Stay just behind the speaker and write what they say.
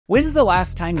When's the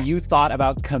last time you thought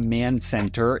about Command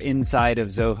Center inside of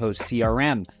Zoho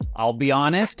CRM? I'll be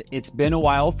honest, it's been a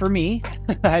while for me.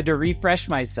 I had to refresh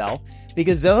myself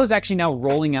because Zoho's actually now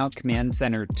rolling out Command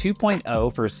Center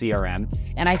 2.0 for CRM,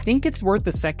 and I think it's worth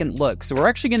a second look. So we're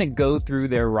actually going to go through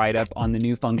their write-up on the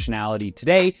new functionality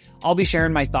today. I'll be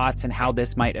sharing my thoughts on how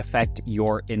this might affect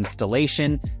your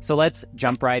installation. So let's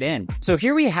jump right in. So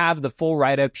here we have the full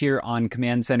write-up here on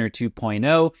Command Center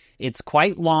 2.0. It's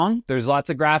quite long. There's lots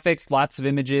of graphics, lots of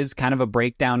images, kind of a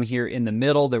breakdown here in the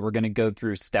middle that we're going to go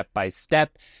through step by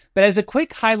step. But as a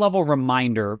quick high-level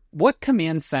reminder, what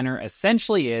Command Center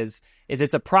essentially is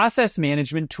it's a process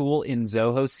management tool in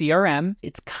Zoho CRM.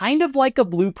 It's kind of like a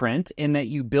blueprint in that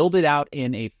you build it out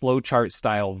in a flowchart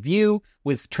style view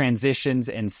with transitions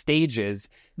and stages.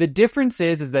 The difference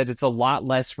is that it's a lot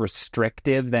less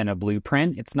restrictive than a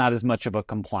blueprint. It's not as much of a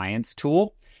compliance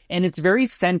tool. And it's very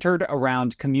centered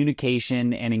around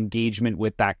communication and engagement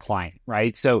with that client,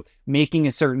 right? So making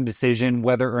a certain decision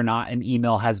whether or not an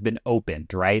email has been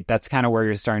opened, right? That's kind of where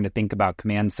you're starting to think about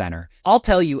Command Center. I'll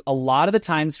tell you, a lot of the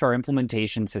times for our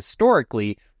implementations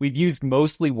historically, we've used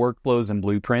mostly workflows and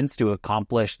blueprints to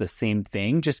accomplish the same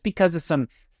thing just because of some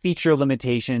feature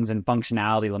limitations and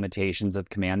functionality limitations of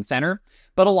Command Center.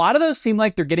 But a lot of those seem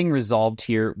like they're getting resolved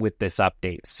here with this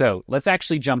update. So let's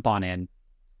actually jump on in.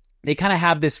 They kind of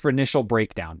have this for initial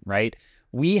breakdown, right?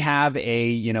 We have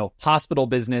a, hospital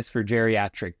business for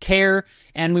geriatric care,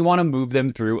 and we want to move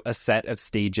them through a set of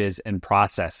stages and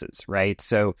processes, right?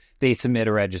 So they submit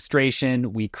a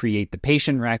registration, we create the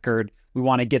patient record, we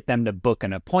want to get them to book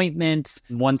an appointment.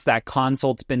 Once that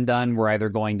consult's been done, we're either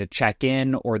going to check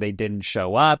in or they didn't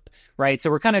show up, right?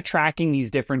 So we're kind of tracking these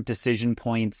different decision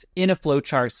points in a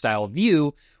flowchart style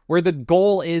view where the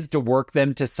goal is to work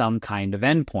them to some kind of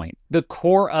endpoint. The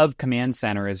core of Command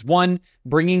Center is one,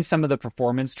 bringing some of the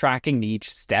performance tracking to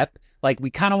each step. Like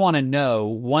we kind of want to know,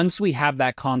 once we have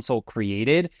that console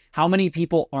created, how many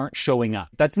people aren't showing up.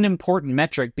 That's an important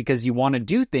metric because you want to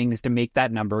do things to make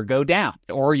that number go down.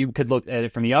 Or you could look at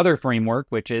it from the other framework,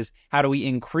 which is how do we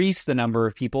increase the number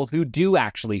of people who do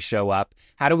actually show up?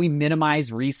 How do we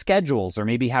minimize reschedules or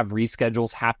maybe have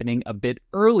reschedules happening a bit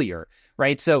earlier,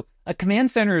 right? So a Command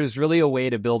Center is really a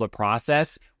way to build a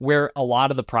process where a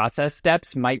lot of the process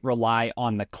steps might rely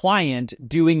on the client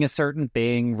doing a certain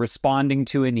thing, responding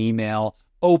to an email,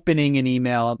 opening an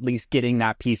email, at least getting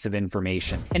that piece of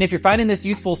information. And if you're finding this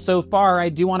useful so far, I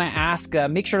do want to ask,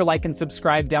 make sure to like and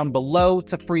subscribe down below.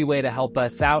 It's a free way to help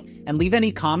us out. And leave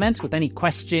any comments with any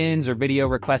questions or video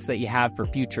requests that you have for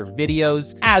future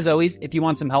videos. As always, if you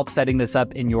want some help setting this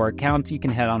up in your account, you can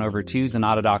head on over to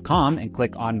Zenatta.com and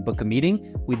click on Book a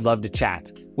Meeting. We'd love to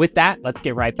chat. With that, let's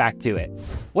get right back to it.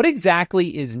 What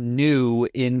exactly is new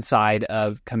inside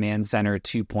of Command Center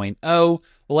 2.0? Well,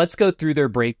 let's go through their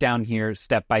breakdown here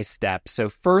step by step. So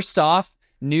first off,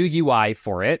 new UI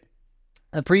for it.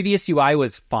 The previous UI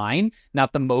was fine,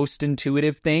 not the most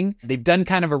intuitive thing. They've done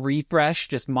kind of a refresh,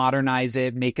 just modernize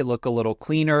it, make it look a little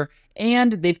cleaner.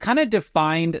 And they've kind of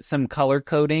defined some color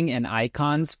coding and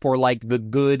icons for like the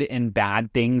good and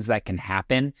bad things that can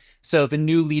happen. So if a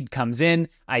new lead comes in,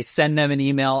 I send them an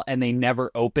email and they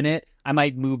never open it, I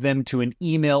might move them to an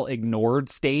email ignored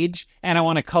stage. And I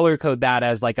want to color code that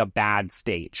as like a bad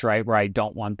stage, right? Where I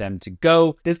don't want them to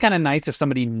go. This is kind of nice if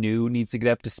somebody new needs to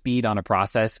get up to speed on a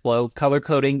process flow. Color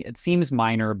coding, it seems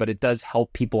minor, but it does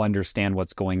help people understand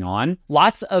what's going on.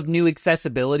 Lots of new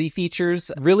accessibility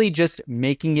features, really just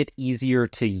making it easier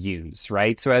to use,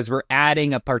 right? So as we're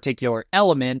adding a particular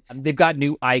element, they've got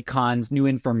new icons, new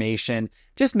information,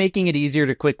 just making it easier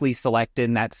to quickly select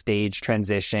in that stage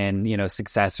transition,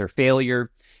 success or failure.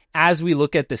 As we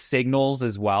look at the signals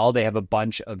as well, they have a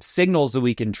bunch of signals that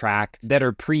we can track that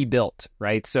are pre-built,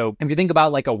 right? So if you think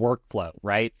about like a workflow,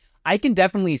 right? I can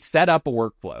definitely set up a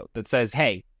workflow that says,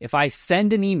 hey, if I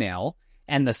send an email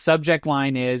and the subject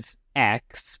line is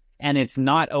X and it's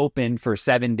not open for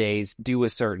 7 days, do a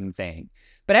certain thing.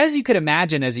 But as you could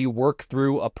imagine, as you work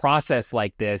through a process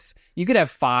like this, you could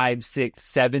have 5, 6,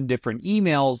 7 different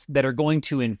emails that are going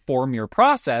to inform your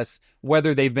process,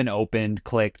 whether they've been opened,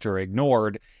 clicked, or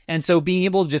ignored. And so being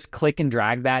able to just click and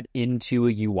drag that into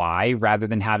a UI rather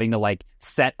than having to like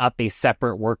set up a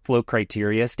separate workflow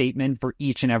criteria statement for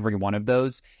each and every one of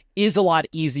those is a lot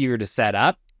easier to set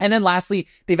up. And then lastly,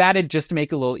 they've added just to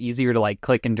make it a little easier to like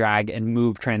click and drag and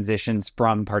move transitions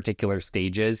from particular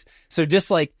stages. So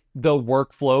just like the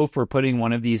workflow for putting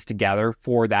one of these together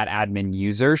for that admin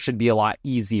user should be a lot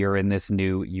easier in this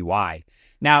new UI.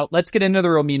 Now, let's get into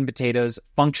the real meat and potatoes,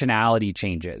 functionality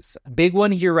changes. A big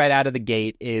one here right out of the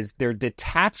gate is they're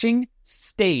detaching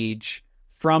stage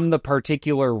from the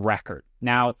particular record.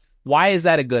 Now, Why is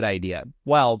that a good idea?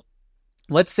 Well,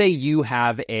 let's say you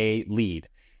have a lead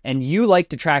and you like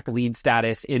to track lead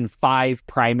status in 5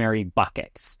 primary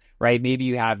buckets, right? Maybe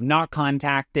you have not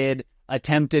contacted,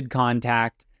 attempted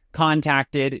contact,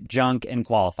 contacted, junk, and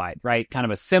qualified, right? Kind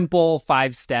of a simple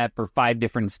 5-step or 5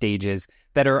 different stages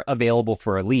that are available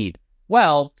for a lead.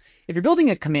 Well, if you're building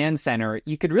a command center,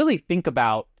 you could really think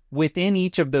about within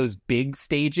each of those big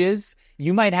stages,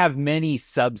 you might have many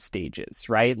sub-stages,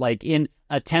 right? Like in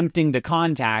attempting to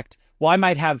contact, well, I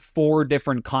might have 4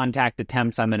 different contact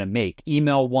attempts I'm going to make.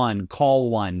 Email 1, call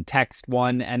 1, text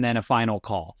 1, and then a final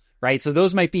call, right? So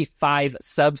those might be 5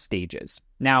 sub-stages.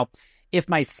 Now, if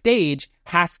my stage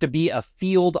has to be a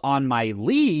field on my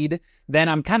lead, then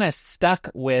I'm kind of stuck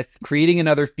with creating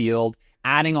another field,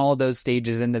 adding all of those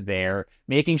stages into there,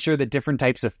 making sure that different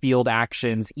types of field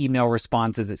actions, email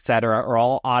responses, etc., are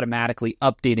all automatically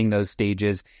updating those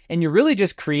stages. And you're really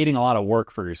just creating a lot of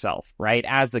work for yourself, right?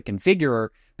 As the configurer,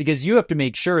 because you have to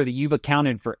make sure that you've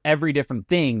accounted for every different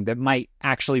thing that might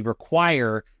actually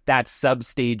require that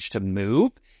sub-stage to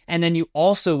move. And then you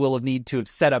also will need to have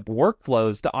set up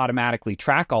workflows to automatically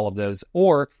track all of those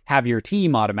or have your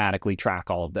team automatically track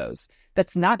all of those.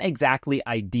 That's not exactly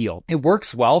ideal. It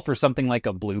works well for something like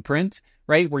a blueprint,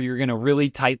 right? Where you're going to really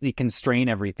tightly constrain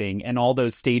everything and all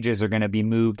those stages are going to be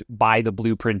moved by the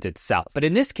blueprint itself. But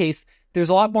in this case, there's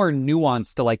a lot more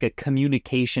nuance to like a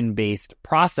communication-based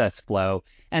process flow.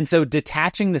 And so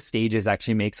detaching the stages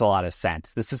actually makes a lot of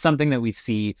sense. This is something that we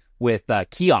see with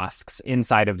kiosks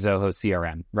inside of Zoho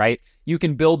CRM, right? You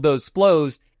can build those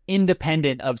flows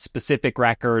independent of specific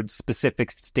records,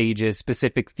 specific stages,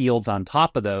 specific fields on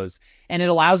top of those, and it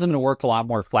allows them to work a lot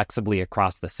more flexibly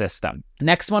across the system.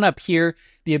 Next one up here,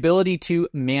 the ability to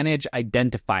manage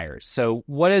identifiers. So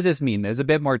what does this mean? This is a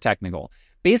bit more technical.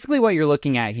 Basically, what you're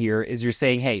looking at here is you're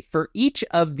saying, hey, for each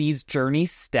of these journey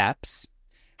steps,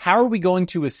 how are we going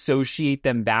to associate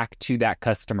them back to that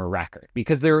customer record?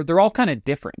 Because they're all kind of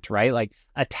different, right? Like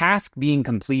a task being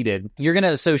completed, you're going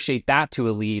to associate that to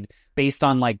a lead based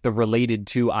on like the related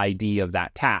to ID of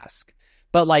that task.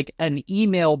 But like an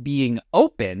email being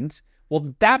opened,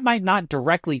 well, that might not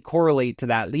directly correlate to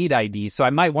that lead ID. So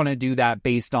I might want to do that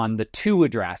based on the to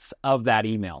address of that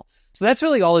email. So that's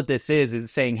really all that this is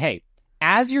saying, hey,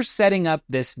 as you're setting up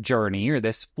this journey or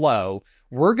this flow,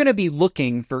 we're going to be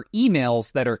looking for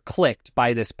emails that are clicked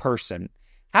by this person.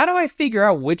 How do I figure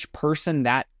out which person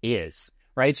that is,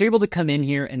 right? So you're able to come in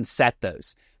here and set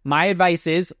those. My advice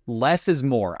is less is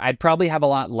more. I'd probably have a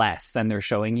lot less than they're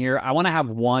showing here. I want to have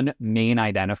one main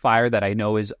identifier that I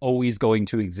know is always going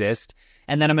to exist.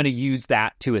 And then I'm going to use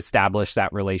that to establish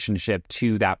that relationship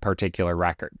to that particular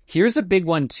record. Here's a big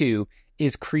one too,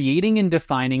 is creating and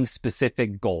defining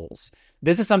specific goals.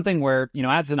 This is something where,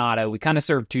 at Zenatta, we kind of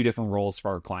serve 2 different roles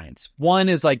for our clients. One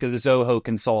is like the Zoho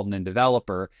consultant and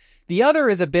developer. The other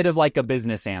is a bit of like a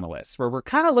business analyst, where we're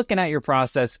kind of looking at your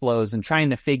process flows and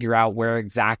trying to figure out where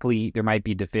exactly there might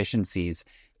be deficiencies.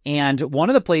 And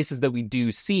one of the places that we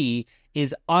do see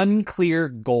is unclear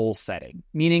goal setting,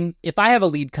 meaning if I have a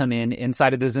lead come in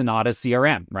inside of the Zenatta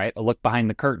CRM, right? A look behind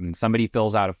the curtain, somebody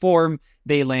fills out a form,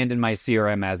 they land in my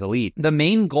CRM as a lead. The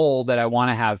main goal that I want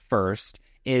to have first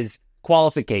is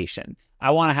qualification. I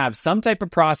want to have some type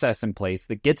of process in place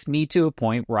that gets me to a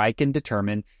point where I can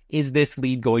determine, is this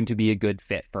lead going to be a good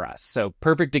fit for us? So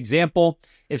perfect example,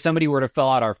 if somebody were to fill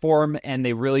out our form and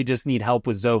they really just need help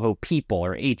with Zoho people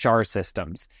or HR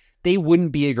systems, they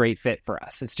wouldn't be a great fit for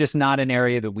us. It's just not an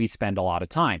area that we spend a lot of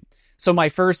time. So my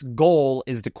first goal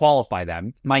is to qualify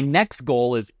them. My next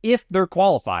goal is if they're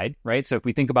qualified, right? So if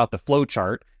we think about the flow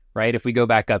chart, right? If we go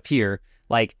back up here,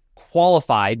 like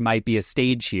qualified might be a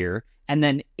stage here. And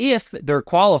then if they're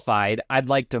qualified, I'd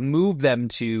like to move them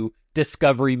to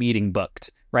discovery meeting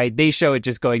booked, right? They show it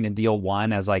just going to deal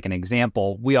 1 as like an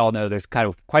example. We all know there's kind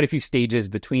of quite a few stages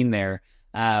between there.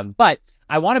 But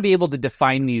I want to be able to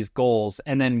define these goals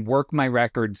and then work my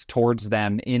records towards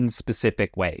them in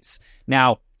specific ways.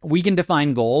 Now, we can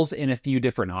define goals in a few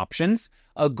different options.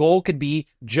 A goal could be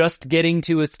just getting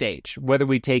to a stage, whether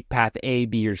we take path A,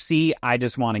 B, or C. I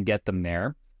just want to get them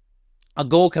there. A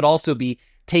goal could also be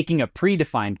taking a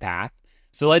predefined path.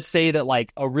 So let's say that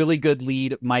like a really good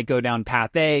lead might go down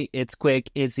path A. It's quick,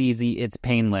 it's easy, it's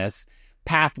painless.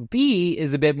 Path B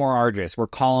is a bit more arduous. We're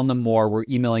calling them more, we're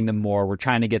emailing them more, we're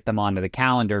trying to get them onto the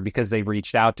calendar because they've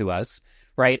reached out to us,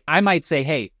 right? I might say,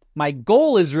 hey, my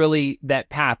goal is really that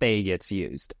path A gets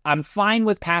used. I'm fine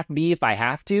with path B if I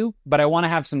have to, but I want to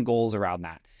have some goals around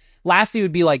that. Lastly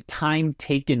would be like time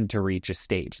taken to reach a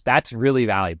stage. That's really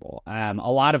valuable. A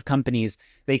lot of companies,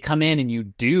 they come in and you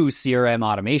do CRM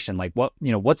automation. Like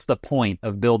what's the point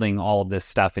of building all of this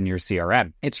stuff in your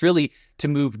CRM? It's really to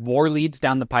move more leads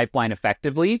down the pipeline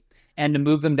effectively and to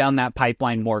move them down that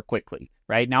pipeline more quickly.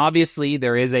 Right now, obviously,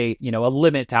 there is a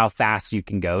limit to how fast you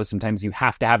can go. Sometimes you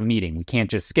have to have a meeting. We can't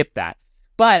just skip that.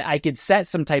 But I could set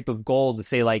some type of goal to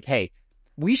say like, hey,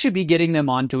 we should be getting them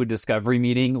onto a discovery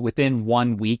meeting within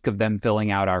 1 week of them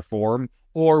filling out our form,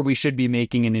 or we should be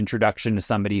making an introduction to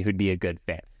somebody who'd be a good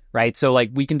fit, right? So like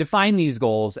we can define these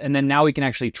goals, and then now we can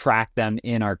actually track them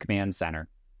in our command center.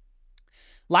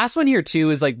 Last one here too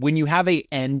is like when you have a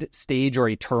end stage or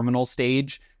a terminal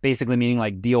stage, basically meaning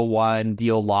like deal won,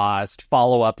 deal lost,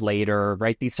 follow up later,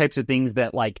 right? These types of things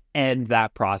that like end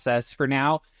that process for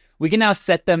now. We can now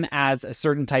set them as a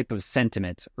certain type of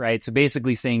sentiment, right? So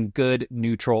basically saying good,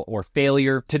 neutral, or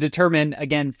failure to determine,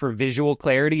 again, for visual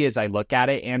clarity as I look at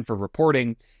it and for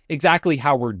reporting, exactly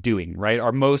how we're doing, right?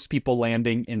 Are most people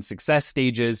landing in success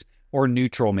stages or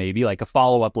neutral maybe? Like a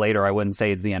follow-up later, I wouldn't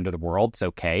say it's the end of the world. It's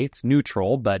okay. It's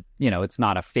neutral, but, it's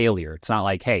not a failure. It's not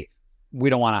like, hey,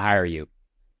 we don't want to hire you.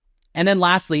 And then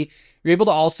lastly, you're able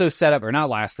to also set up, or not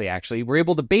lastly, actually, we're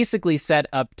able to basically set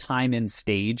up time and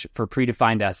stage for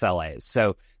predefined SLAs.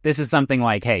 So this is something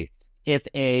like, hey, if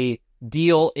a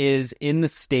deal is in the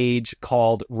stage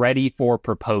called ready for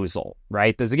proposal,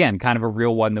 right? There's, again, kind of a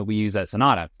real one that we use at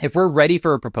Zenatta. If we're ready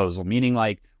for a proposal, meaning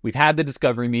like we've had the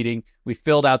discovery meeting, we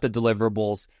filled out the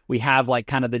deliverables, we have like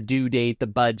kind of the due date, the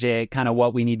budget, kind of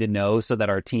what we need to know so that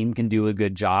our team can do a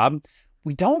good job.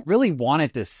 We don't really want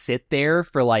it to sit there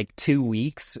for like 2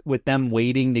 weeks with them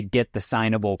waiting to get the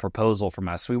signable proposal from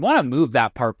us. We want to move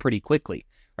that part pretty quickly,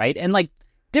 right? And like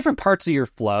different parts of your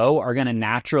flow are going to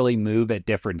naturally move at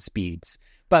different speeds.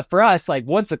 But for us, like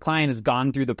once a client has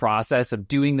gone through the process of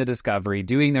doing the discovery,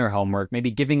 doing their homework, maybe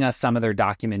giving us some of their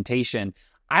documentation,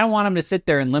 I don't want them to sit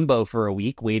there in limbo for a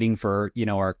week waiting for,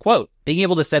 our quote. Being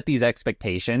able to set these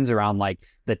expectations around like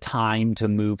the time to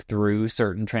move through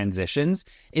certain transitions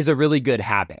is a really good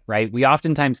habit, right? We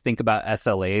oftentimes think about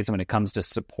SLAs when it comes to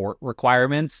support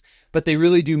requirements, but they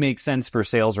really do make sense for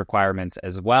sales requirements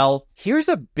as well. Here's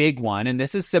a big one, and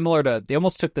this is similar to, they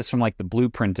almost took this from like the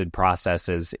blueprinted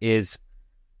processes, is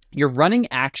you're running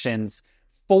actions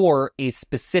for a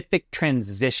specific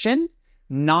transition,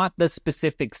 not the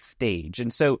specific stage.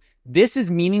 And so this is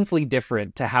meaningfully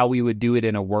different to how we would do it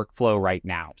in a workflow right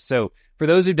now. So for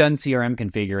those who've done CRM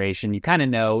configuration, you kind of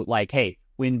know like, hey,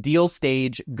 when deal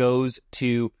stage goes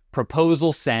to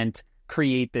proposal sent,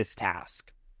 create this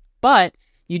task. But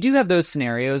you do have those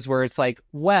scenarios where it's like,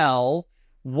 well,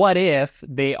 what if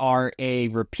they are a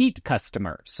repeat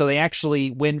customer? So they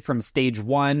actually went from stage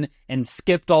 1 and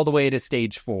skipped all the way to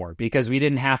stage 4 because we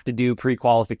didn't have to do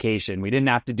pre-qualification. We didn't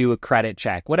have to do a credit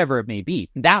check, whatever it may be.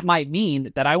 That might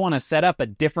mean that I want to set up a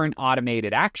different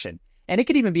automated action. And it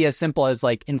could even be as simple as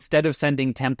like, instead of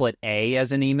sending template A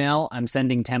as an email, I'm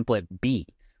sending template B,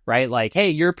 right? Like,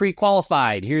 hey, you're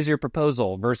pre-qualified. Here's your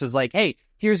proposal versus like, hey,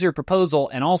 here's your proposal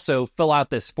and also fill out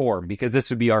this form because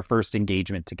this would be our first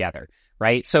engagement together.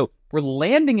 Right? So we're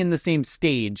landing in the same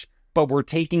stage, but we're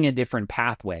taking a different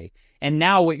pathway. And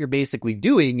now what you're basically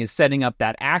doing is setting up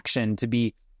that action to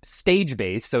be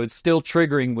stage-based. So it's still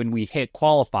triggering when we hit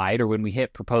qualified or when we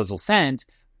hit proposal sent,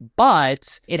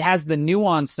 but it has the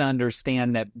nuance to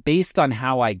understand that based on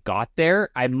how I got there,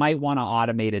 I might want to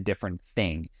automate a different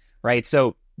thing, right?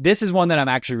 So this is one that I'm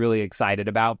actually really excited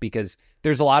about because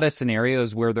there's a lot of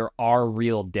scenarios where there are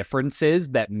real differences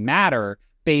that matter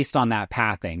based on that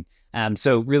pathing.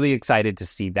 So really excited to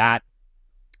see that.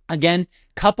 Again,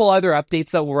 couple other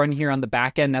updates that we'll run here on the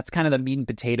back end. That's kind of the meat and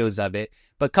potatoes of it.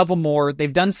 But a couple more.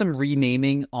 They've done some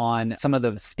renaming on some of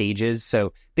the stages.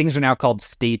 So things are now called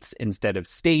states instead of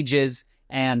stages.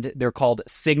 And they're called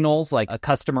signals. Like a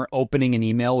customer opening an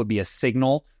email would be a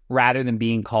signal rather than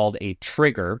being called a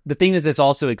trigger. The thing that this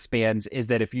also expands is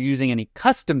that if you're using any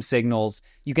custom signals,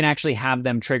 you can actually have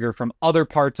them trigger from other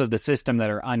parts of the system that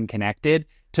are unconnected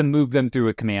to move them through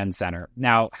a command center.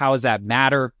 Now, how does that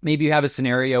matter? Maybe you have a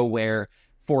scenario where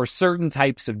for certain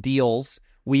types of deals,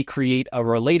 we create a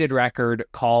related record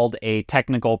called a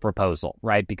technical proposal,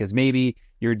 right? Because maybe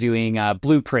you're doing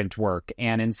blueprint work,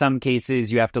 and in some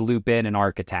cases, you have to loop in an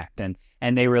architect, and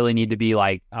they really need to be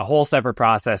like a whole separate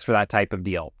process for that type of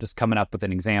deal. Just coming up with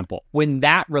an example. When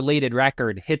that related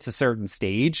record hits a certain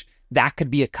stage, that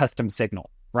could be a custom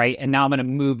signal, right? And now I'm going to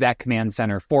move that command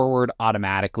center forward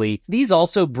automatically. These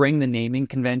also bring the naming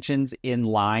conventions in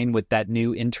line with that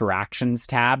new interactions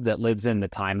tab that lives in the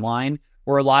timeline,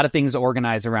 where a lot of things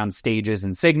organize around stages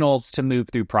and signals to move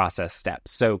through process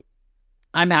steps. So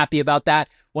I'm happy about that.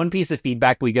 One piece of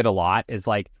feedback we get a lot is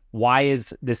like, why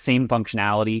is the same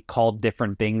functionality called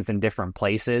different things in different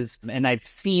places? And I've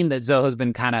seen that Zoho's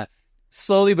been kind of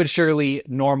slowly but surely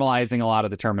normalizing a lot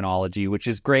of the terminology, which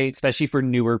is great, especially for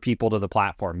newer people to the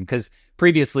platform. Because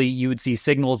previously you would see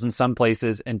signals in some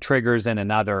places and triggers in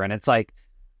another. And it's like,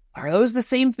 are those the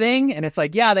same thing? And it's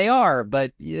like, yeah, they are,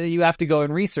 but you have to go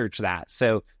and research that.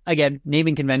 So again,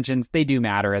 naming conventions, they do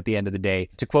matter at the end of the day.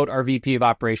 To quote our VP of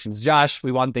Operations, Josh,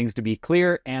 we want things to be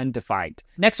clear and defined.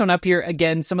 Next one up here,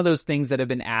 again, some of those things that have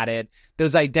been added,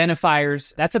 those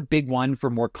identifiers, that's a big one for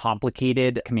more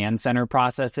complicated command center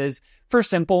processes. For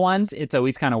simple ones, it's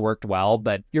always kind of worked well,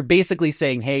 but you're basically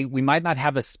saying, hey, we might not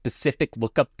have a specific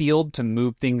lookup field to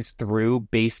move things through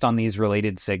based on these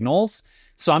related signals.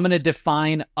 So I'm going to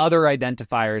define other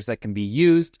identifiers that can be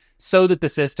used so that the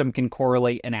system can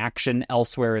correlate an action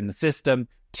elsewhere in the system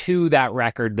to that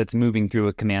record that's moving through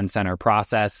a command center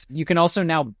process. You can also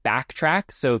now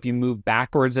backtrack. So if you move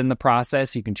backwards in the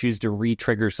process, you can choose to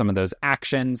re-trigger some of those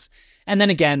actions. And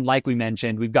then again, like we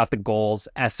mentioned, we've got the goals,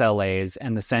 SLAs,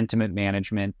 and the sentiment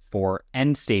management for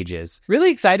end stages.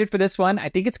 Really excited for this one. I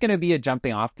think it's going to be a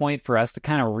jumping off point for us to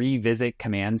kind of revisit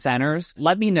command centers.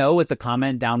 Let me know with a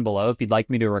comment down below if you'd like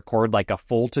me to record like a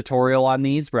full tutorial on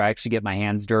these where I actually get my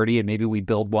hands dirty and maybe we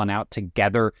build one out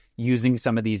together using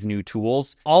some of these new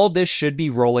tools. All of this should be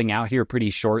rolling out here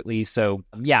pretty shortly. So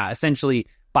yeah, essentially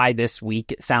by this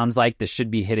week, it sounds like this should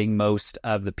be hitting most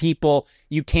of the people.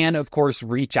 You can, of course,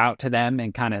 reach out to them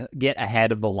and kind of get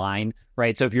ahead of the line,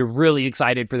 right? So if you're really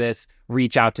excited for this,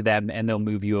 reach out to them and they'll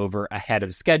move you over ahead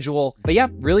of schedule. But yeah,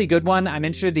 really good one. I'm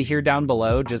interested to hear down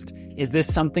below, just is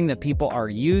this something that people are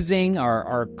using?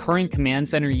 Are current command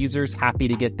center users happy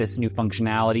to get this new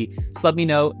functionality? So let me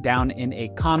know down in a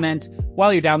comment.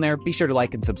 While you're down there, be sure to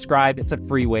like and subscribe. It's a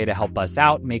free way to help us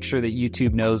out. Make sure that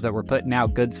YouTube knows that we're putting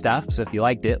out good stuff. So if you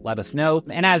liked it, let us know.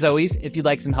 And as always, if you'd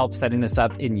like some help setting this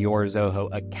up in your Zoho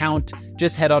account,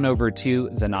 just head on over to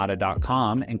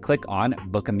zenatta.com and click on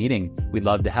book a meeting. We'd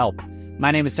love to help. My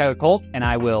name is Tyler Colt, and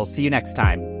I will see you next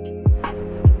time.